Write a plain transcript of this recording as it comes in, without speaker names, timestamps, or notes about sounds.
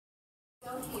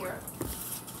go here.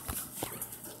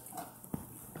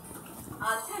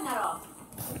 Turn that off.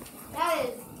 That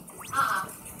is,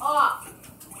 off.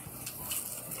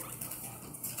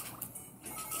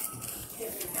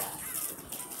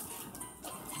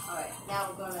 Alright, now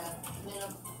we're going to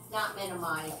not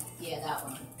minimize, yeah, that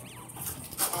one.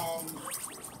 And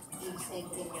do the same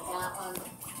thing with that one.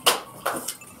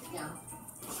 No.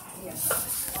 Here.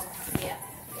 Yeah.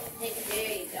 Take it,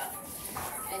 there you go.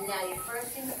 And now your first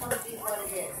thing is going to be what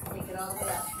it is. Take it all the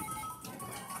way up.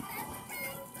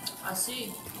 I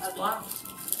see. It's blocked.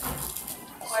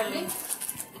 Pardon me?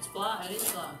 It's blocked. It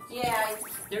is blocked. Yeah.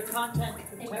 They're content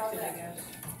protected, I guess.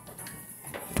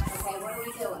 Okay, what are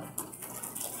we doing?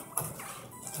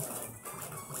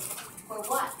 For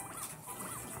what?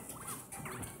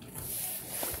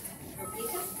 For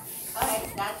pizza? Okay,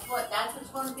 that's what's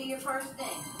going to be your first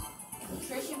thing.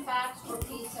 Nutrition facts for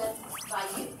pizza by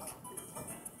you.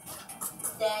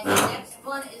 Then the next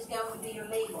one is going to be your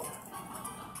label.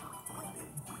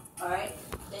 Alright?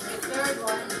 Then your third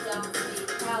one is going to be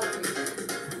calories.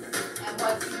 And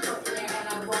what you put in there, and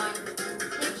I want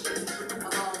pictures of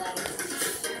all that.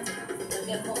 So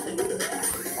get hold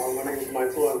my name is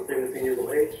Michael, I'm 17 years of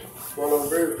age. Well, I'm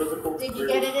very physical. Did you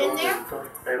get it in there?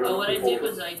 Well, what I did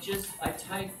was I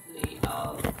typed the,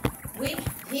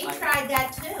 He tried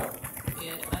that too.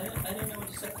 Yeah, I don't know what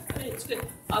to say. But it's good.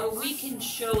 We can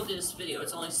show this video.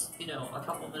 It's only, a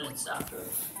couple minutes after.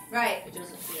 Right. It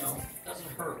doesn't,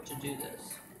 doesn't hurt to do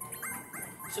this.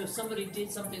 So if somebody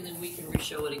did something, then we can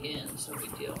re-show it again. It's no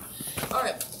big deal. All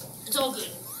right. It's all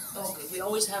good. All good. We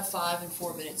always have 5 and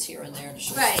 4 minutes here and there to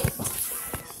show. Right.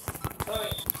 All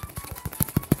right.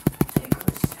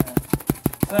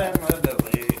 I'm a little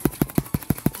late.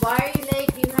 Why are you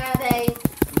late? You have a...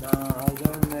 No, I was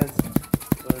on this.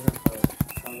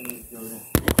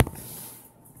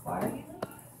 Why are you late?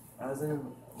 I was in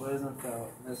Rosenfeld.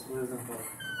 Miss Rosenfeld.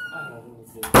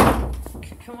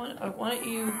 Come on, why don't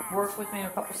you work with me in a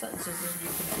couple sentences and you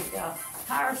can keep out.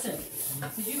 Harrison,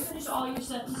 did you finish all your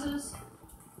sentences?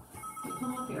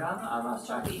 Come up here, I lost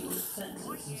track of your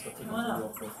sentences. Come on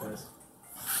up.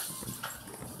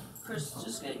 Chris,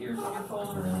 just get your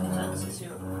folder and sentences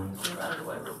here. Get out of the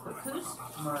way real quick. Who's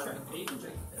drink? You can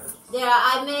drink there. Yeah,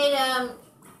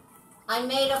 I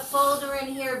made a folder in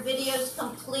here, videos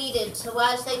completed, so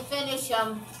as they finish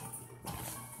them,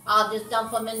 I'll just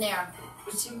dump them in there.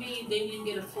 But to me, they didn't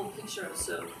get a full picture of it,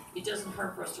 so it doesn't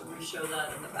hurt for us to re-show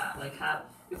that in the back. Like,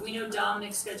 if we know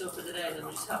Dominic's schedule for the day, then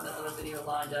we'll just have that other video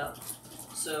lined up.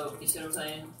 So, you see what I'm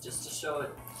saying? Just to show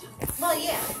it. Well,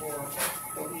 yeah.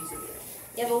 For music.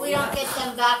 Yeah, but we don't get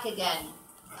them back again.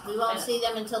 We won't see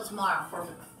them until tomorrow.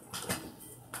 Perfect.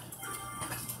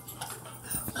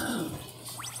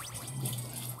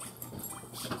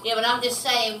 Yeah, but I'm just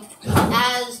saying,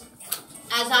 as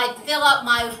I fill up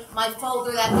my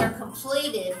folder that they're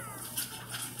completed,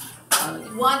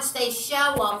 once they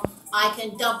show them, I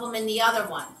can dump them in the other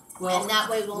one. Well, and that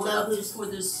way we'll know who's... For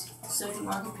this second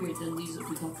market period, then these have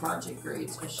become project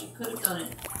grades. I could have done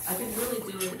it. I could really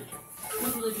do it. I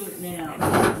could really do it now.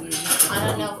 I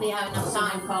don't know if we have enough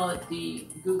time. We'll call it the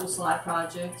Google Slide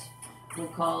Project. We'll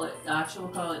call it, we'll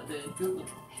call it the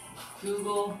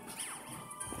Google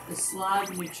the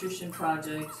Slide Nutrition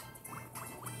Project.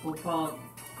 We'll call it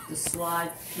the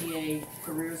Slide PA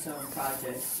Career Zone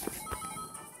Project.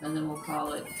 And then we'll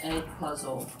call it Egg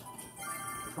Puzzle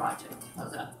Project.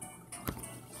 How's that?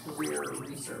 Career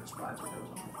Research Project.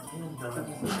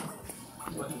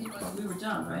 We were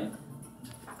done, right?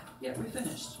 Yeah, we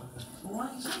finished. Well, why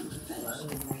didn't you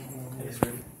finish?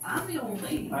 I'm the old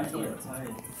lady. I feel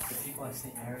tired. The people I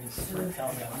see married is telling me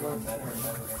I'm getting better and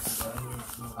better every day.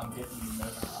 I'm getting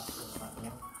better hospitals, not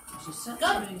more.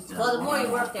 Good. Well, the more you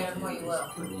work there, the more you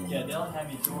will. Yeah, they only have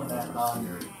me doing that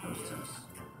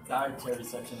dietary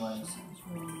section like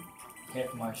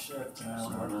half my shift, and I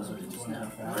don't work another 2.5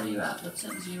 hours. Where are you at? What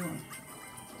sentence are you on?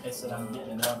 They said I'm getting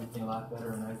to know everything a lot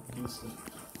better, and I do sleep.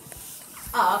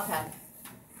 Oh, okay.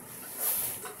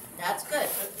 That's good.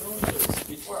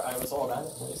 Before I was all over the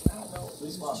place. I don't know. At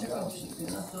least while I'm going.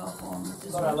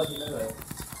 But I let you know that.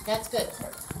 That's good.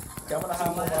 Okay, I'm gonna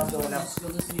have what I'm doing now. Go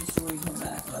listen to your story and come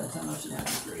back. By the time I should have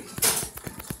it great.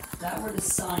 That word is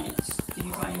science. Can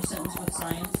you find your sentence with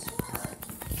science?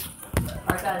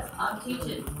 Alright guys, I'm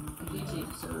teaching.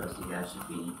 So the rest of you guys should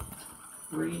be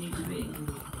where you need to be.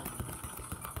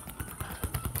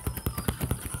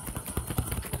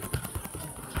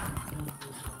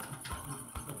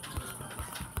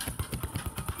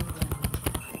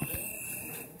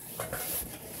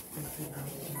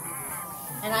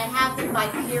 And I have them by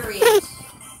periods.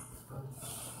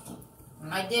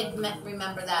 I did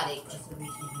remember that, H.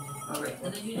 Alright,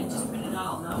 and then you can just print it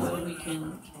out, and that way we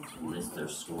can list their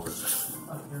scores.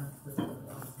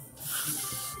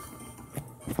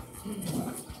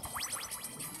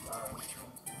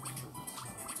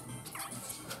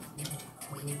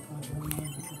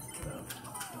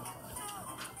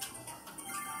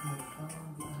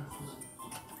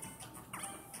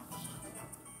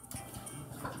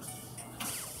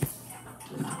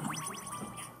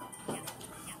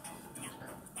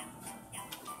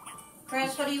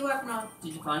 Chris, what are you working on?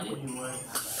 Did you find it?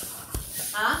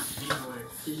 Huh?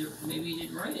 Did you, maybe you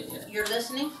didn't write it yet. You're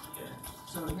listening?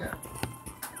 So here.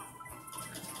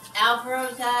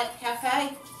 Alvaro's at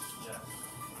Cafe?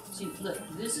 See, look,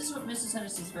 this is what Mrs.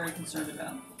 Henderson's very concerned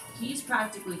about. He's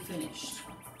practically finished,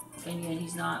 and yet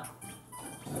he's not.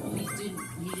 He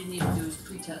didn't even do his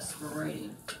pre-test for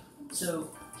writing. So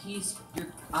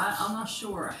I'm not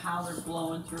sure how they're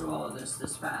blowing through all of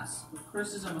this fast.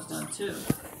 Chris is almost done too.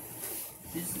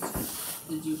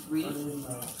 Did you read it?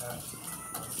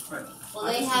 Right. Well,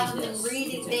 they haven't been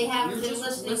reading, they haven't been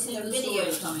listening to the video.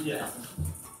 Coming down.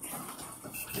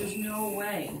 There's no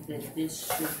way that this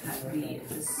should be,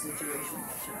 this situation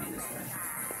should be this way.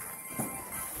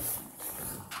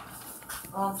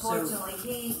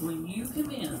 Unfortunately, When you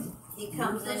come in, he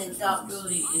comes in your and first dumps.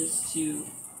 responsibility is to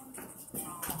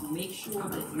make sure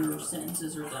that your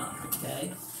sentences are done,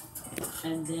 okay?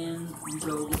 And then you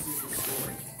go listen to the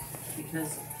story.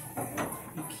 Because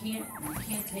you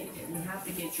can't take it. You have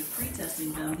to get your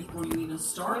pre-testing done before you even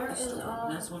start the story.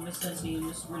 And that's what Miss Hennessy and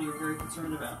Miss Woody are very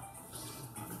concerned about.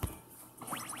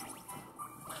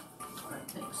 Alright,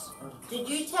 thanks. Did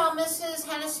you tell Mrs.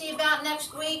 Hennessy about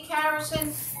next week,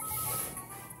 Harrison?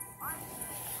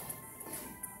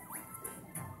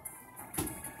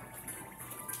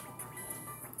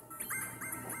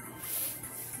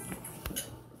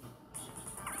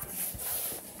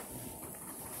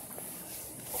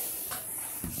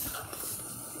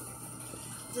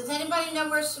 Does anybody know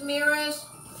where Samir is?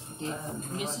 Okay,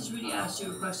 Mrs. Rudy asked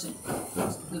you a question.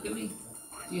 Look at me.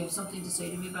 Do you have something to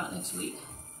say to me about next week?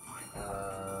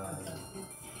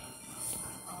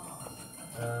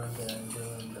 I'm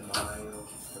doing the mile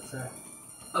track.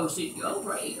 Oh, oh,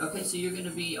 great. Okay, so you're going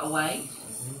to be away?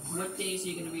 What days are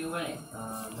you going to be away?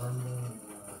 Monday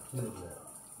and Tuesday.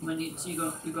 Monday, so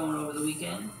you're going over the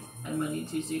weekend? And Monday and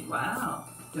Tuesday? Wow.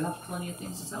 You'll have plenty of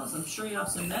things to tell us. I'm sure you'll have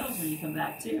some medals when you come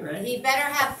back too, right? He better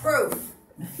have proof.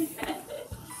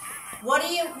 What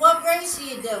race are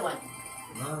you doing?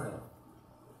 Mile.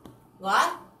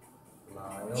 What?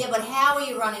 Mile. Yeah, but how are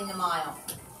you running the mile?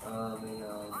 In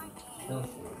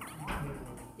Snowshoe.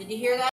 Did you hear that?